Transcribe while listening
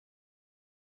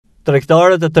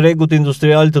Tregtarët e tregut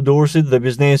industrial të Durrësit dhe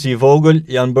biznesi i vogël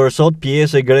janë bërë sot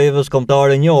pjesë e grevës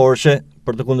kombëtare njohorëshe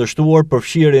për të kundërshtuar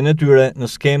përfshirjen e tyre në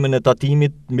skemën e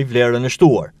tatimit mbi vlerën e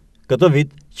shtuar. Këtë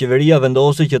vit, qeveria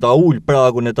vendosi që ta ulë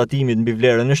pragun e tatimit mbi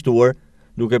vlerën e shtuar,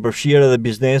 duke përfshirë edhe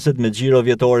bizneset me xhiro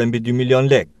vjetore mbi 2 milion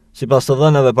lekë. Sipas të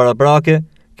dhënave paraprake,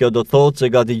 kjo do të thotë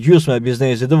se gati gjysma e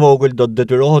biznesit të vogël do të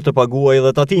detyrohet të paguajë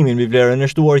edhe tatimin mbi vlerën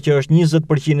e shtuar, që është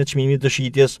 20% e çmimit të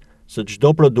shitjes së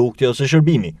çdo produkti ose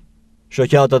shërbimi.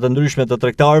 Shoqata të ndryshme të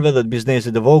tregtarëve dhe të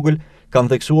biznesit të vogël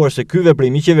kanë theksuar se ky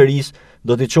veprim i qeverisë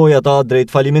do t'i çojë ata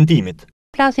drejt falimentimit.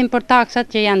 Flasim për taksat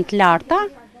që janë të larta,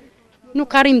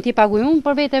 nuk arrim t'i paguaj unë,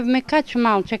 për vete me kaq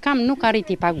mall që kam nuk arrit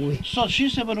t'i paguaj. Sot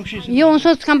shise apo nuk shise? Jo, unë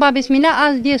sot s'kam ba bismillah,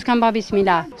 as dje s'kam ba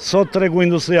bismillah. Sot tregu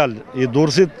industrial i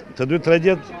Durrësit të dy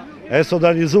tregjet e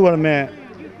solidarizuar me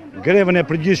grevën e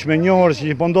përgjithshme njohorëshe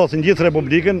që po ndodh në gjithë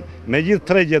Republikën, me gjithë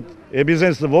tregjet e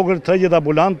biznesit të vogël, tregjet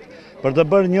ambulant, për të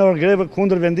bërë një grevë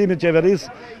kundër vendimit të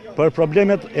qeverisë për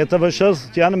problemet e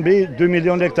TVSH që janë mbi 2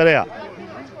 milion lekë të reja.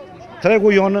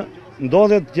 Tregu jonë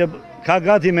ndodhet që ka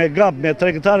gati me gap me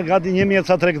tregtar, gati 1000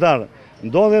 ca tregtar.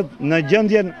 Ndodhet në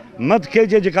gjendjen më të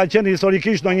keqe që ka qenë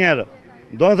historikisht ndonjëherë.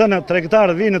 Do të thënë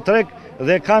tregtarët vinë në treg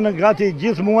dhe kanë gati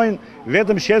gjithë muajin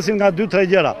vetëm shesin nga 2-3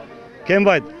 gjëra. Kem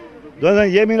vajt. Do të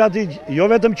thënë jemi aty jo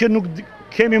vetëm që nuk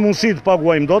kemi mundësi të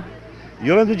paguajmë dot,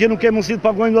 jo vetëm që nuk kemi mundësi të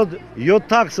paguajmë dot, jo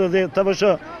taksë dhe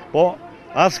TVSH, po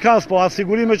as kas, po as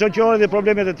sigurime shoqërore dhe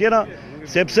problemet e tjera,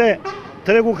 sepse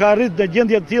tregu ka arrit në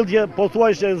gjendje të tillë që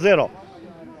pothuajse zero.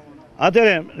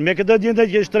 Atëherë, me këtë gjendje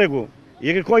që është tregu,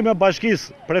 i kërkojmë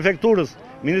bashkisë, prefekturës,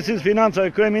 Ministrisë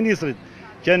Financave, kryeministrit,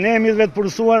 që ne jemi vetë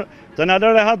përsuar të na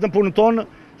lërë rehat në punën tonë,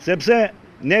 sepse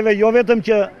neve jo vetëm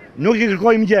që nuk i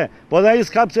kërkojmë gjë, po dhe ai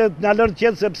s'ka pse të na lërë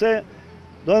qetë, sepse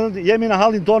do të jemi në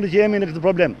hallin tonë që jemi në këtë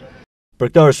problem. Për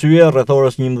këtë arsye, rreth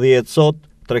orës 11 sot,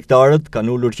 tregtarët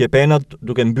kanë ulur qepenat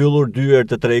duke mbyllur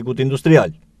dyert të tregut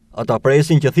industrial. Ata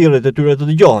presin që thirrjet e tyre të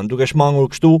dëgjohen, duke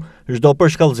shmangur kështu çdo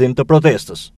përshkallëzim të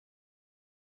protestës.